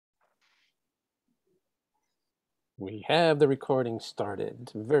We have the recording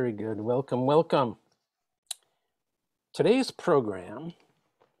started. Very good. Welcome, welcome. Today's program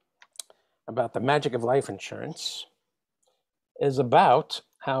about the magic of life insurance is about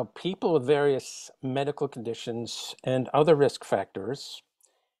how people with various medical conditions and other risk factors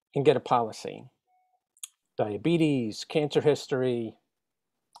can get a policy. Diabetes, cancer history,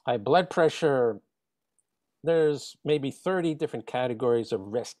 high blood pressure. There's maybe 30 different categories of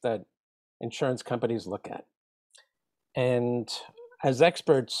risk that insurance companies look at. And as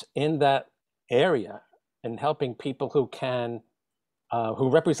experts in that area and helping people who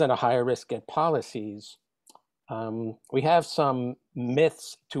represent a higher risk get policies, we have some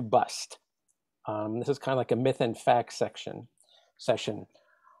myths to bust. This is kind of like a myth and fact session.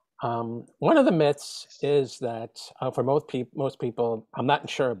 One of the myths is that for most people, I'm not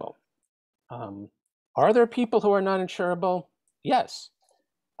insurable. Are there people who are not insurable? Yes.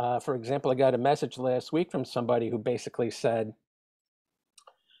 For example, I got a message last week from somebody who basically said,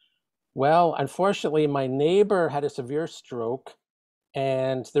 well, unfortunately, my neighbor had a severe stroke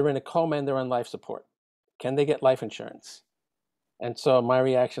and they're in a coma and they're on life support. Can they get life insurance? And so my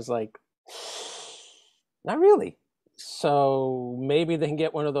reaction is like, not really. So maybe they can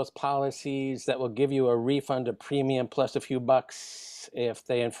get one of those policies that will give you a refund of premium plus a few bucks if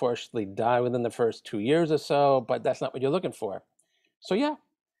they unfortunately die within the first 2 years or so, but that's not what you're looking for. So yeah,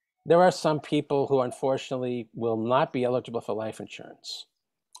 there are some people who unfortunately will not be eligible for life insurance.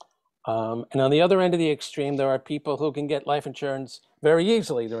 And on the other end of the extreme, there are people who can get life insurance very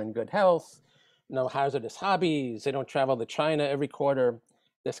easily. They're in good health, no hazardous hobbies, they don't travel to China every quarter,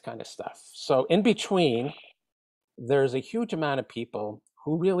 this kind of stuff. So in between, there's a huge amount of people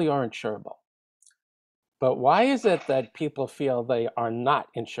who really are insurable. But why is it that people feel they are not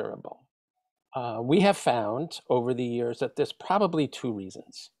insurable? We have found over the years that there's probably two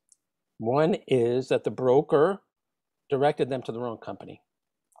reasons. One is that the broker directed them to the wrong company.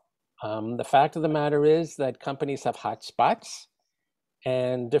 The fact of the matter is that companies have hot spots,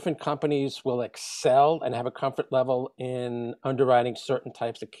 and different companies will excel and have a comfort level in underwriting certain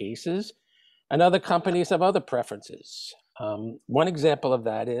types of cases, and other companies have other preferences. One example of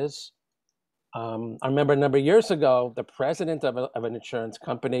that is, I remember a number of years ago, the president of an insurance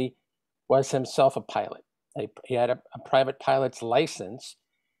company was himself a pilot. He had a private pilot's license,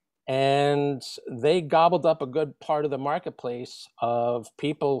 and they gobbled up a good part of the marketplace of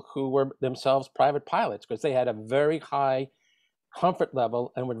people who were themselves private pilots because they had a very high comfort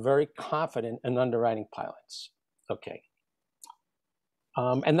level and were very confident in underwriting pilots. Okay.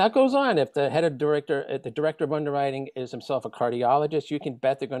 And that goes on. If the director of underwriting is himself a cardiologist, you can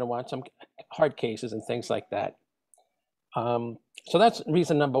bet they're going to want some hard cases and things like that. So that's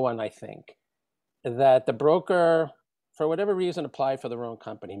reason number one, I think, that the broker, for whatever reason, applied for the wrong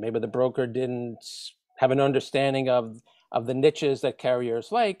company. Maybe the broker didn't have an understanding of the niches that carriers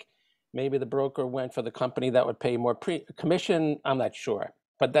like. Maybe the broker went for the company that would pay more commission. I'm not sure.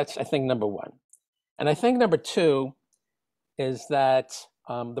 But that's, I think, number one. And I think number two is that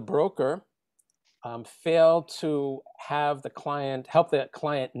the broker failed to have the client, help the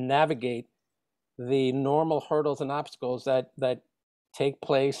client navigate the normal hurdles and obstacles that take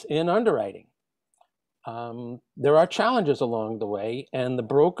place in underwriting. There are challenges along the way, and the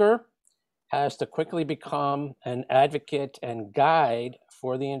broker has to quickly become an advocate and guide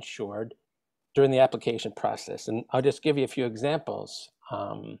for the insured during the application process. And I'll just give you a few examples.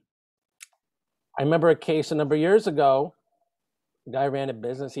 I remember a case a number of years ago. The guy ran a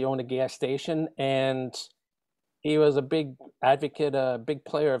business, he owned a gas station, and he was a big advocate, a big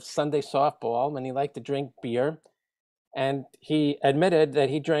player of Sunday softball, and he liked to drink beer. And he admitted that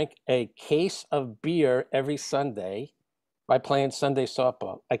he drank a case of beer every Sunday by playing Sunday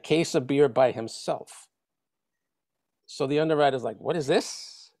softball, a case of beer by himself. So the underwriter's like, what is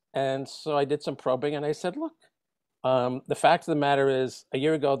this? And so I did some probing and I said, look, the fact of the matter is a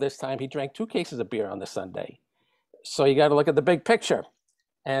year ago this time, he drank 2 cases of beer on the Sunday. So you got to look at the big picture.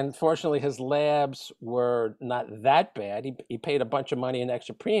 And fortunately, his labs were not that bad. He paid a bunch of money in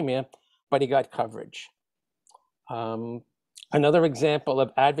extra premium, but he got coverage. Another example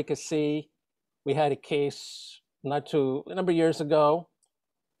of advocacy, we had a case a number of years ago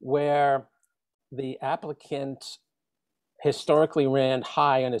where the applicant historically ran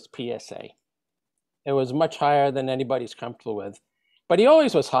high on his PSA. It was much higher than anybody's comfortable with, but he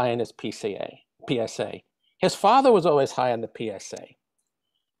always was high on his PSA. His father was always high on the PSA.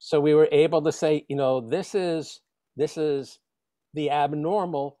 So we were able to say, this is the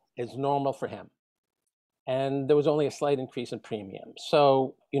abnormal is normal for him. And there was only a slight increase in premium.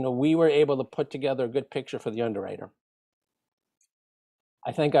 So, we were able to put together a good picture for the underwriter.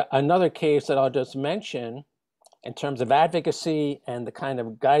 I think another case that I'll just mention in terms of advocacy and the kind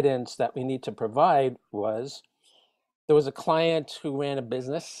of guidance that we need to provide was, there was a client who ran a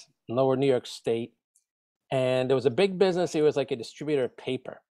business in lower New York State, and there was a big business. He was like a distributor of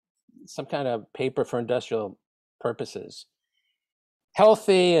paper, some kind of paper for industrial purposes.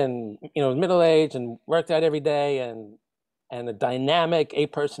 Healthy and middle aged and worked out every day and a dynamic, a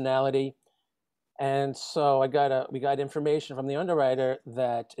personality. And so we got information from the underwriter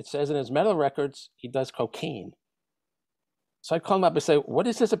that it says in his medical records he does cocaine. So I call him up and say, "What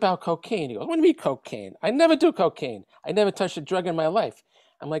is this about cocaine?" He goes, "What do you mean cocaine? I never do cocaine. I never touched a drug in my life."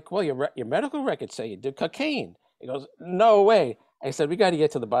 I'm like, "Well, your medical records say you did cocaine." He goes, "No way." I said, "We got to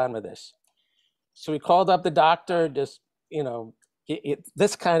get to the bottom of this." So we called up the doctor, just,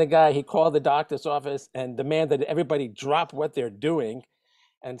 this kind of guy. He called the doctor's office and demanded that everybody drop what they're doing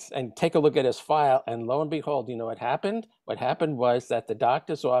and take a look at his file. And lo and behold, you know what happened? What happened was that the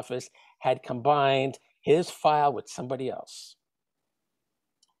doctor's office had combined his file with somebody else,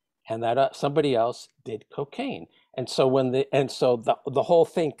 and that somebody else did cocaine. And so the whole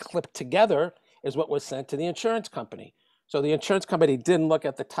thing clipped together is what was sent to the insurance company. So the insurance company didn't look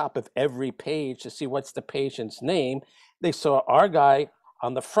at the top of every page to see what's the patient's name. They saw our guy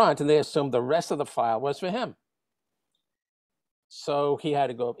on the front, and they assumed the rest of the file was for him. So he had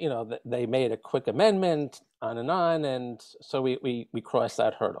to go, they made a quick amendment, on, and so we crossed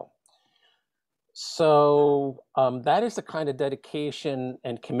that hurdle. So that is the kind of dedication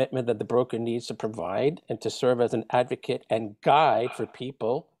and commitment that the broker needs to provide and to serve as an advocate and guide for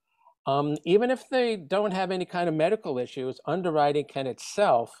people. Even if they don't have any kind of medical issues, underwriting can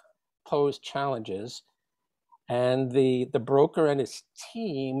itself pose challenges. And the broker and his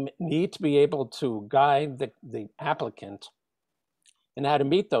team need to be able to guide the applicant in how to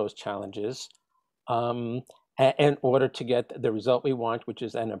meet those challenges in order to get the result we want, which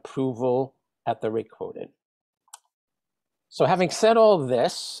is an approval at the rate quoted. So having said all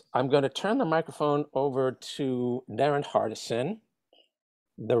this, I'm going to turn the microphone over to Darren Hardison,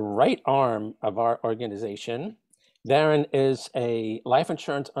 the right arm of our organization. Darren is a life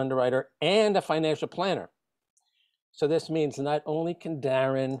insurance underwriter and a financial planner. So this means not only can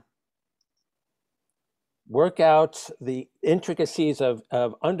Darren work out the intricacies of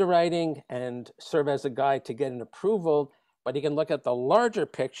underwriting and serve as a guide to get an approval, but he can look at the larger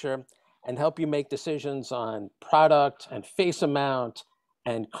picture and help you make decisions on product and face amount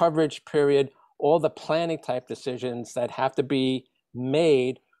and coverage period, all the planning type decisions that have to be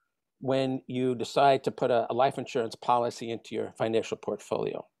made when you decide to put a life insurance policy into your financial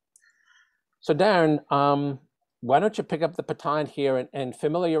portfolio. So Darren, why don't you pick up the baton here and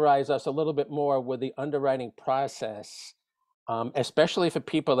familiarize us a little bit more with the underwriting process, especially for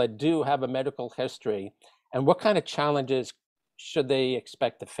people that do have a medical history, and what kind of challenges should they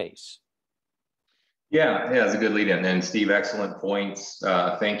expect to face? Yeah, it's a good lead in. And Steve, excellent points.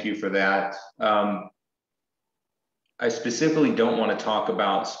 Thank you for that. I specifically don't want to talk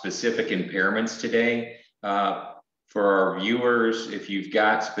about specific impairments today. For our viewers, if you've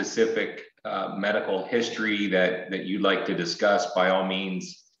got specific medical history that you'd like to discuss, by all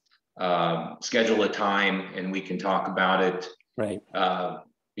means, schedule a time and we can talk about it. Right.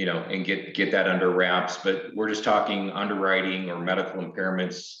 And get that under wraps. But we're just talking underwriting or medical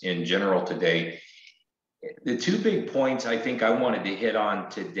impairments in general today. The two big points I think I wanted to hit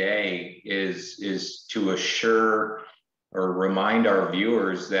on today is to assure or remind our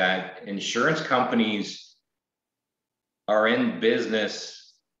viewers that insurance companies are in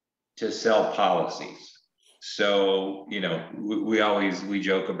business to sell policies. So, we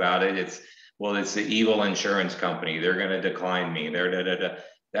joke about it. It's the evil insurance company. They're going to decline me.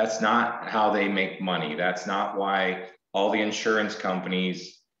 That's not how they make money. That's not why all the insurance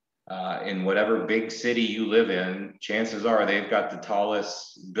companies in whatever big city you live in, chances are they've got the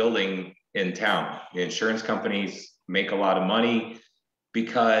tallest building in town. The insurance companies make a lot of money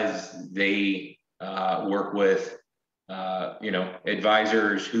because they work with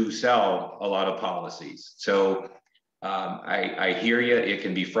advisors who sell a lot of policies. So I hear you. It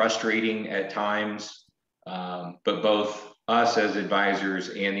can be frustrating at times, but both us as advisors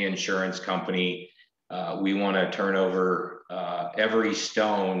and the insurance company, we want to turn over every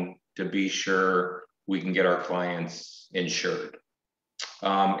stone to be sure we can get our clients insured.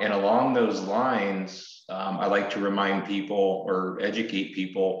 And along those lines, I like to remind people or educate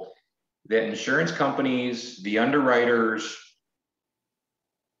people that insurance companies, the underwriters,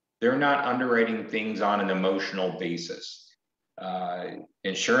 they're not underwriting things on an emotional basis.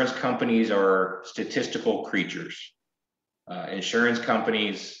 Insurance companies are statistical creatures. Insurance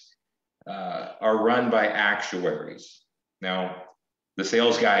companies are run by actuaries. Now, The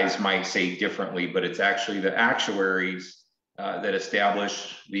sales guys might say differently, but it's actually the actuaries that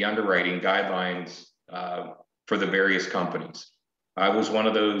establish the underwriting guidelines for the various companies. I was one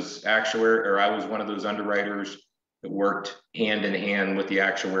of those underwriters that worked hand in hand with the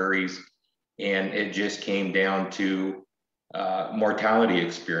actuaries, and it just came down to mortality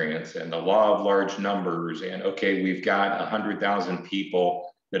experience and the law of large numbers. And okay, we've got 100,000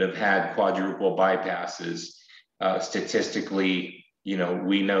 people that have had quadruple bypasses. Statistically,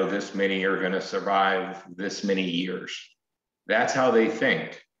 we know this many are going to survive this many years. That's how they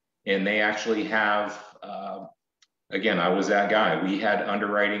think. And they actually have, again, I was that guy. We had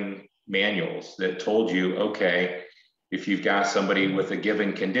underwriting manuals that told you, okay, if you've got somebody with a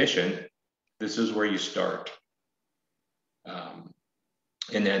given condition, this is where you start.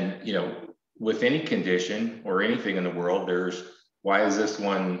 And then, with any condition or anything in the world, there's why is this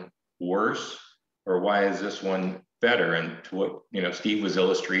one worse or why is this one better? And to what, Steve was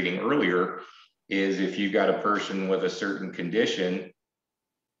illustrating earlier is if you've got a person with a certain condition,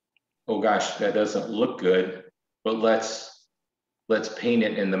 oh gosh, that doesn't look good, but let's paint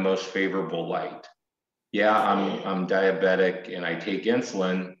it in the most favorable light. Yeah, I'm diabetic and I take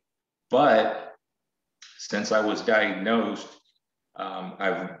insulin, but since I was diagnosed,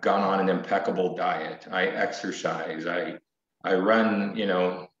 I've gone on an impeccable diet. I exercise. I run,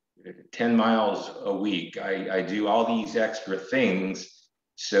 10 miles a week. I do all these extra things.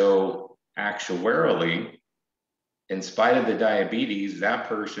 So actuarially, in spite of the diabetes, that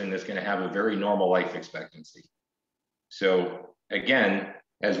person is going to have a very normal life expectancy. So again,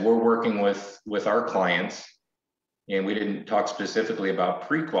 as we're working with our clients, and we didn't talk specifically about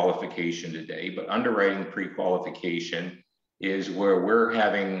pre-qualification today, but underwriting pre-qualification is where we're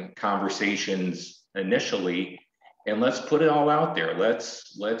having conversations initially, and let's put it all out there.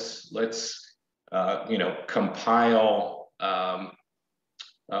 Let's compile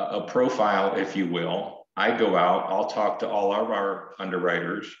a profile, if you will. I go out, I'll talk to all of our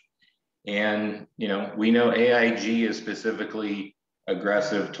underwriters, and we know AIG is specifically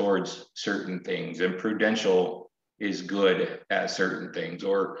aggressive towards certain things, and Prudential is good at certain things,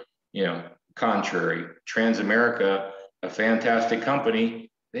 or contrary. Transamerica, a fantastic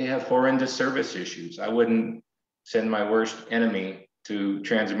company, they have horrendous service issues. I wouldn't send my worst enemy to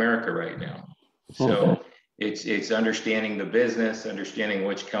Transamerica right now. So it's understanding the business, understanding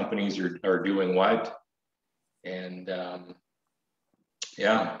which companies are doing what, and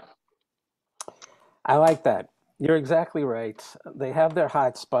yeah. I like that. You're exactly right. They have their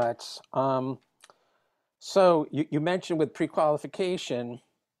hot spots. So you mentioned with pre-qualification,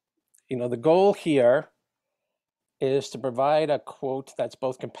 the goal here is to provide a quote that's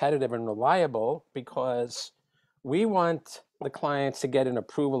both competitive and reliable, because we want the clients to get an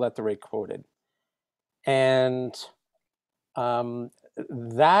approval at the rate quoted. And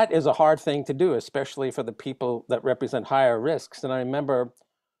that is a hard thing to do, especially for the people that represent higher risks. And I remember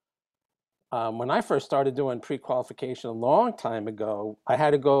when I first started doing pre-qualification a long time ago, I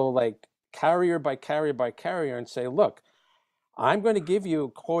had to go like carrier by carrier by carrier and say, look, I'm going to give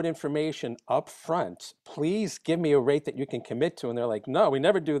you quote information up front. Please give me a rate that you can commit to. And they're like, no, we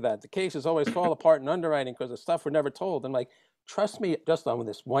never do that. The cases always fall apart in underwriting because of stuff we're never told. I'm like, trust me just on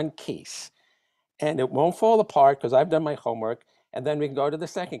this one case, and it won't fall apart because I've done my homework, and then we can go to the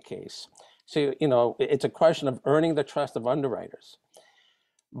second case. So, it's a question of earning the trust of underwriters.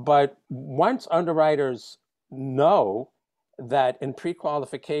 But once underwriters know that in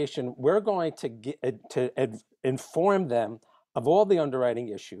pre-qualification, we're going to inform them of all the underwriting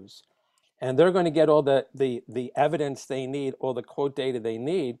issues, and they're going to get all the evidence they need, all the quote data they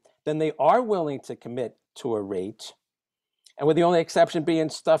need, then they are willing to commit to a rate. And with the only exception being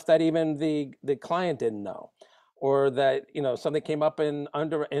stuff that even the client didn't know, or that something came up in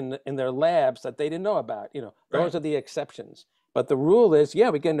their labs that they didn't know about. Those Right. are the exceptions. But the rule is,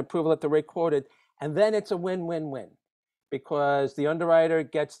 we get an approval at the rate quoted, and then it's a win-win-win, because the underwriter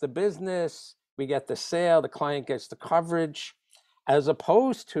gets the business, we get the sale, the client gets the coverage, as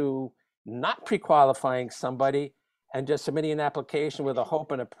opposed to not pre-qualifying somebody and just submitting an application with a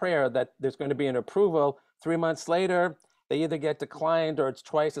hope and a prayer that there's going to be an approval. 3 months later, they either get declined or it's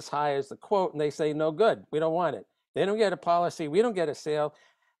twice as high as the quote, and they say, no good, we don't want it. They don't get a policy, we don't get a sale,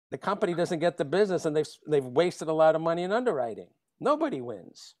 the company doesn't get the business, and they've wasted a lot of money in underwriting. Nobody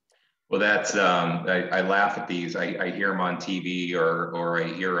wins. Well, that's I laugh at these. I hear them on TV, or I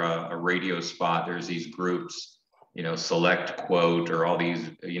hear a radio spot. There's these groups, Select Quote, or all these,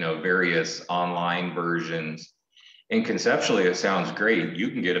 various online versions. And conceptually, it sounds great. You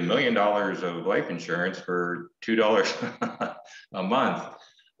can get $1 million of life insurance for $2 a month.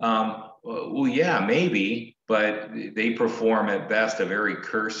 Well, yeah, maybe. but they perform at best a very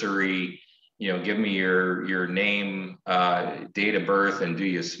cursory, give me your name, date of birth, and do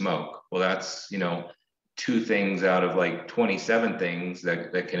you smoke? Well, that's, two things out of like 27 things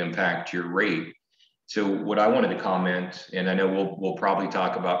that can impact your rate. So what I wanted to comment, and I know we'll probably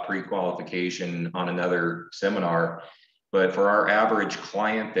talk about pre-qualification on another seminar, but for our average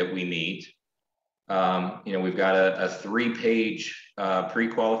client that we meet, we've got a 3-page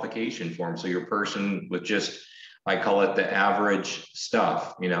pre-qualification form. So your person with just, I call it the average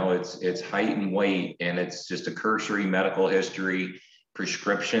stuff, it's height and weight, and it's just a cursory medical history.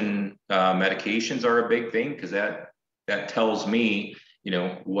 Prescription medications are a big thing because that tells me,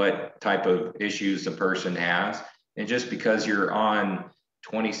 what type of issues the person has. And just because you're on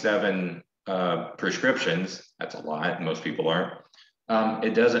 27 prescriptions, that's a lot, most people aren't,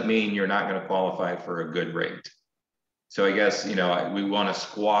 it doesn't mean you're not going to qualify for a good rate. So I guess, we want to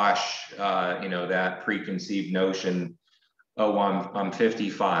squash, that preconceived notion, oh, I'm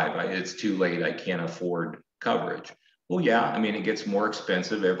 55, it's too late, I can't afford coverage. Well, yeah, I mean, it gets more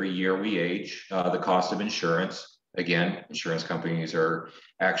expensive every year we age. The cost of insurance, again, insurance companies are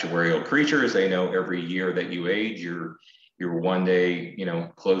actuarial creatures. They know every year that you age, you're one day,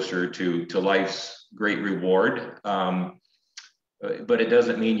 closer to life's great reward. But it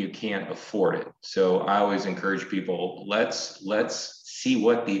doesn't mean you can't afford it. So I always encourage people, let's see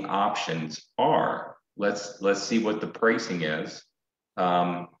what the options are. Let's see what the pricing is.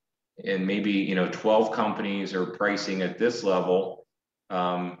 And maybe 12 companies are pricing at this level.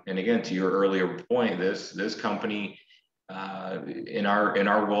 And again, to your earlier point, this company in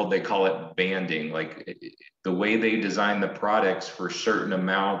our world, they call it banding. Like the way they design the products for certain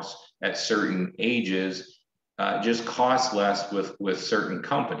amounts at certain ages just costs less with certain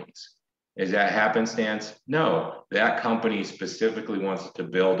companies. Is that happenstance? No, that company specifically wants to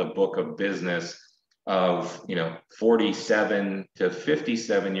build a book of business of 47 to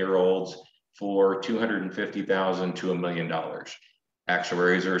 57-year-olds for $250,000 to $1 million.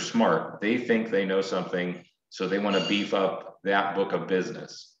 Actuaries are smart. They think they know something, so they want to beef up that book of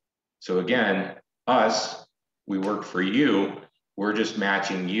business. So again, we work for you. We're just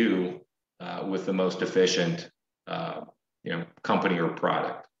matching you with the most efficient, company or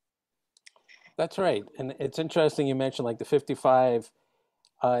product. That's right. And it's interesting you mentioned like the 55.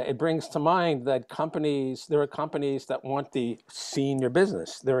 It brings to mind that there are companies that want the senior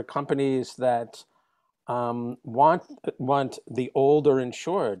business. There are companies that want the older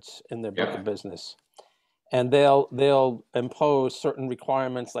insureds in their book of business, and they'll impose certain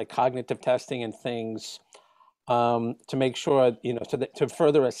requirements like cognitive testing and things to make sure to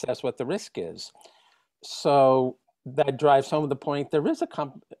further assess what the risk is. So that drives home the point. There is a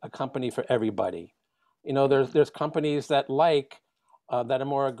company for everybody. There's companies that that are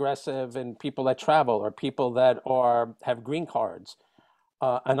more aggressive in people that travel or people that have green cards,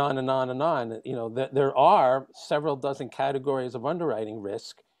 and on and on and on. There are several dozen categories of underwriting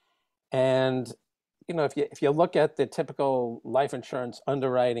risk, and if you look at the typical life insurance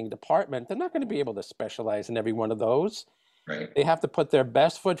underwriting department, they're not going to be able to specialize in every one of those. Right. They have to put their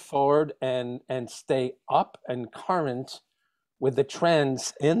best foot forward and stay up and current with the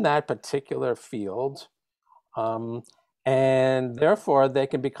trends in that particular field. And therefore, they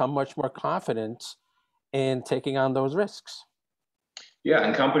can become much more confident in taking on those risks. Yeah,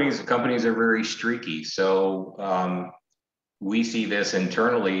 and companies are very streaky. So we see this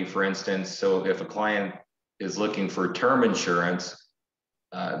internally, for instance. So if a client is looking for term insurance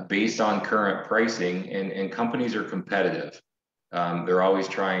based on current pricing, and companies are competitive, they're always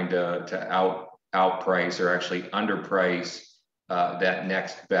trying to outprice or actually underprice that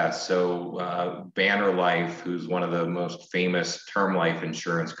next best. So Banner Life, who's one of the most famous term life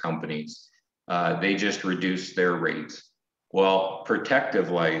insurance companies, they just reduced their rates. Well, Protective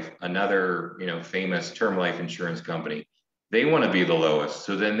Life, another famous term life insurance company, they want to be the lowest,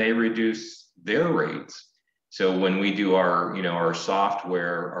 so then they reduce their rates. So when we do our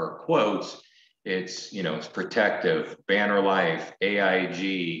software, our quotes, it's Protective, Banner Life,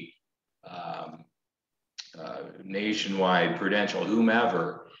 AIG, Nationwide, Prudential,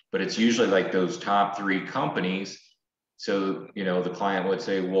 whomever, but it's usually like those top 3 companies. So the client would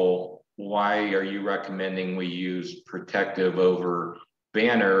say, well, why are you recommending we use Protective over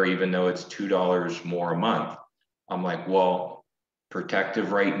Banner, even though it's $2 more a month? I'm like, well,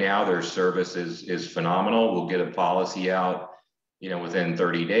 Protective right now, their service is phenomenal. We'll get a policy out, within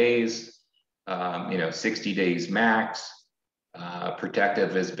 30 days, 60 days max.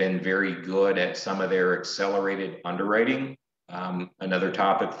 Protective has been very good at some of their accelerated underwriting. Another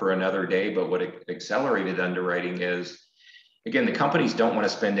topic for another day, but what accelerated underwriting is, again, the companies don't want to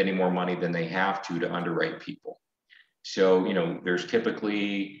spend any more money than they have to underwrite people. So, there's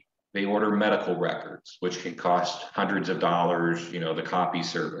typically, they order medical records, which can cost hundreds of dollars, the copy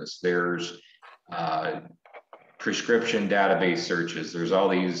service. There's prescription database searches. There's all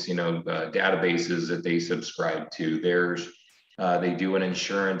these, databases that they subscribe to. They do an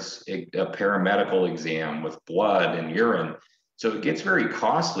insurance, a paramedical exam with blood and urine. So it gets very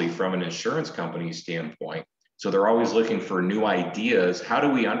costly from an insurance company standpoint. So they're always looking for new ideas. How do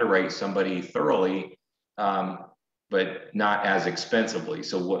we underwrite somebody thoroughly, but not as expensively?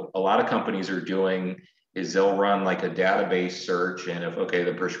 So what a lot of companies are doing is they'll run like a database search, and if, okay,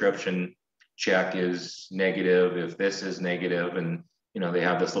 the prescription check is negative, if this is negative, and they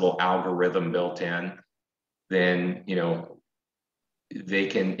have this little algorithm built in, then they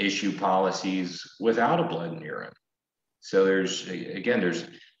can issue policies without a blood and urine. So there's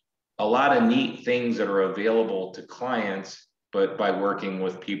a lot of neat things that are available to clients, but by working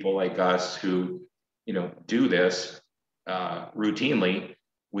with people like us who do this routinely,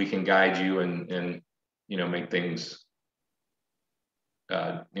 we can guide you and make things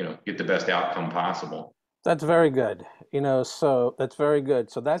get the best outcome possible. That's very good. So that's very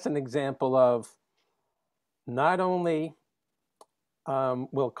good. So that's an example of not only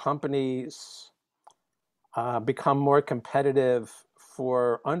will companies become more competitive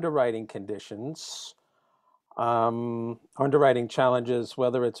for underwriting conditions, underwriting challenges,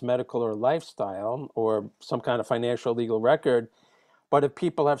 whether it's medical or lifestyle or some kind of financial legal record. But if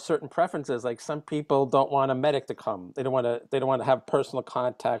people have certain preferences, like some people don't want a medic to come, they don't want to have personal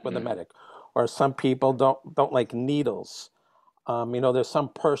contact with a medic, or some people don't like needles. There's some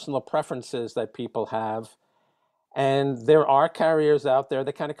personal preferences that people have, and there are carriers out there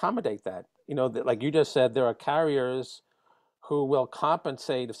that can accommodate that. Like you just said, there are carriers who will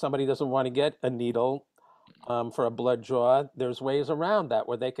compensate if somebody doesn't want to get a needle for a blood draw. There's ways around that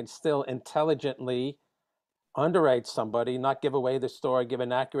where they can still intelligently underwrite somebody, not give away the story, give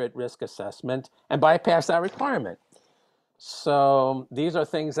an accurate risk assessment, and bypass that requirement. So these are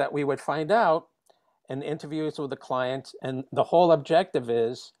things that we would find out in interviews with the client, and the whole objective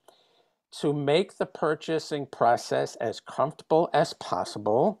is to make the purchasing process as comfortable as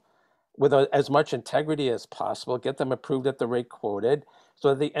possible, with as much integrity as possible, get them approved at the rate quoted.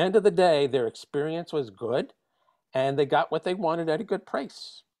 So at the end of the day, their experience was good and they got what they wanted at a good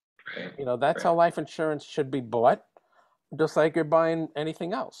price. Right. That's how life insurance should be bought, just like you're buying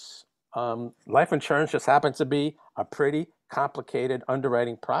anything else. Life insurance just happens to be a pretty complicated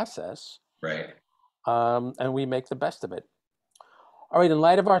underwriting process, Right. and we make the best of it. All right, in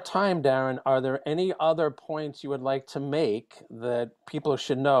light of our time, Darren, are there any other points you would like to make that people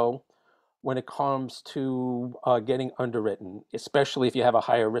should know when it comes to getting underwritten, especially if you have a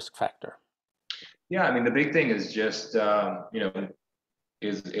higher risk factor? Yeah, I mean, the big thing is just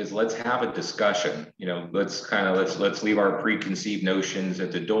is let's have a discussion. Let's leave our preconceived notions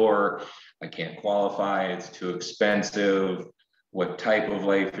at the door. I can't qualify, it's too expensive, what type of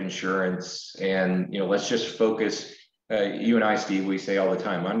life insurance, and let's just focus. You and I, Steve, we say all the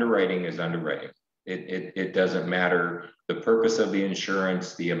time, underwriting is underwriting. It doesn't matter the purpose of the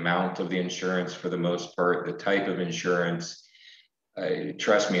insurance, the amount of the insurance for the most part, the type of insurance.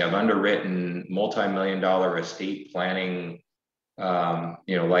 Trust me, I've underwritten multi-million-dollar estate planning,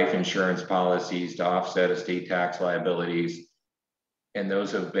 life insurance policies to offset estate tax liabilities. And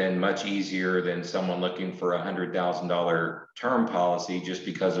those have been much easier than someone looking for $100,000 term policy just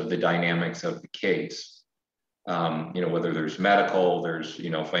because of the dynamics of the case. Whether there's medical, there's,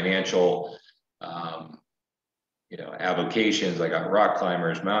 financial, avocations. I got rock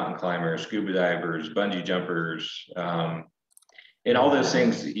climbers, mountain climbers, scuba divers, bungee jumpers, and all those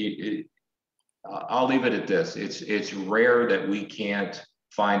things. I'll leave it at this. It's rare that we can't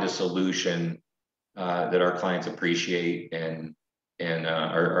find a solution that our clients appreciate and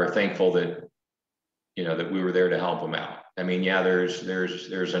are thankful that that we were there to help them out. I mean, yeah,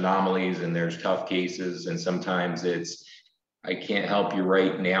 there's anomalies and there's tough cases, and sometimes it's, I can't help you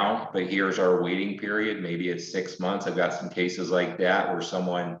right now, but here's our waiting period. Maybe it's 6 months. I've got some cases like that where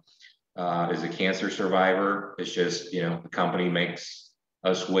someone is a cancer survivor. It's just, the company makes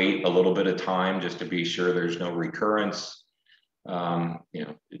us wait a little bit of time just to be sure there's no recurrence.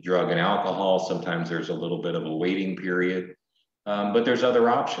 Drug and alcohol, sometimes there's a little bit of a waiting period, but there's other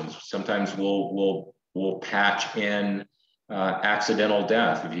options. Sometimes we'll patch in accidental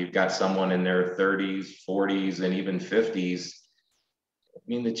death. If you've got someone in their 30s, 40s, and even 50s, I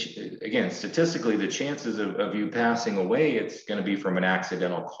mean, again, statistically, the chances of you passing away, it's going to be from an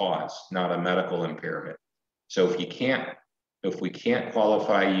accidental cause, not a medical impairment. So if we can't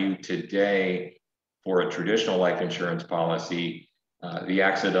qualify you today for a traditional life insurance policy. The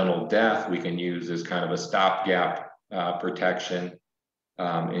accidental death we can use as kind of a stopgap protection,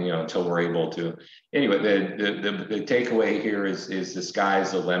 and until we're able to. Anyway, the takeaway here is the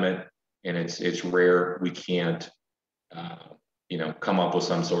sky's the limit, and it's rare we can't come up with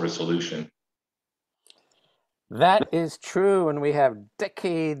some sort of solution. That is true, and we have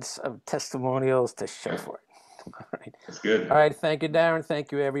decades of testimonials to show for it. All right. That's good. All right. Thank you, Darren.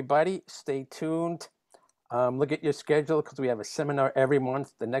 Thank you, everybody. Stay tuned. Look at your schedule because we have a seminar every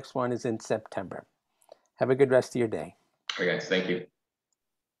month. The next one is in September. Have a good rest of your day. Okay, thank you.